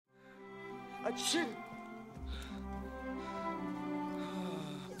Achoo!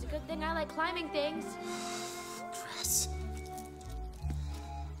 It's a good thing I like climbing things. Grass.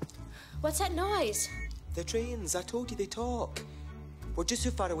 What's that noise? The trains, I told you they talk. We're just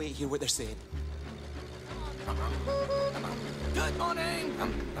too far away to hear what they're saying. Good morning!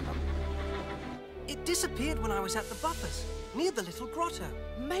 It disappeared when I was at the buffers, near the little grotto.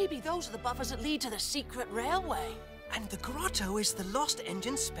 Maybe those are the buffers that lead to the secret railway. And the grotto is the Lost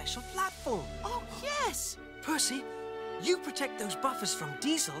Engine special platform. Oh, yes! Percy, you protect those buffers from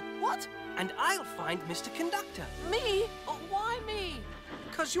Diesel. What? And I'll find Mr. Conductor. Me? Oh, why me?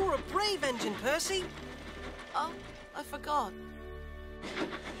 'Cause you're a brave engine, Percy. Oh, I forgot.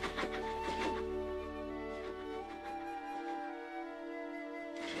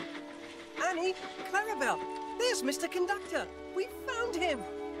 Annie, Clarabelle, there's Mr. Conductor. We found him.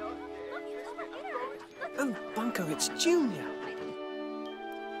 Oh, Bunko, it's Junior.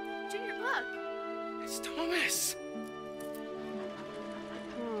 Junior, look. It's Thomas.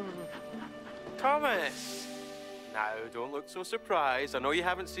 Thomas! Now, don't look so surprised. I know you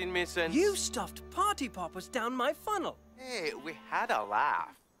haven't seen me since... You stuffed party poppers down my funnel. Hey, we had a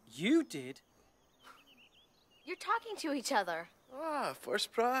laugh. You did. You're talking to each other. Ah,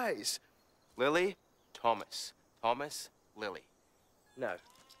 first prize. Lily, Thomas. Thomas, Lily. Now,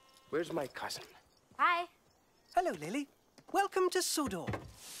 where's my cousin? Hi. Hello, Lily. Welcome to Sodor.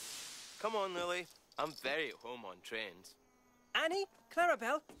 Come on, Lily. I'm very at home on trains. Annie,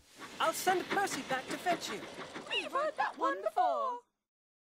 Clarabelle, I'll send Percy back to fetch you. We've heard that one before.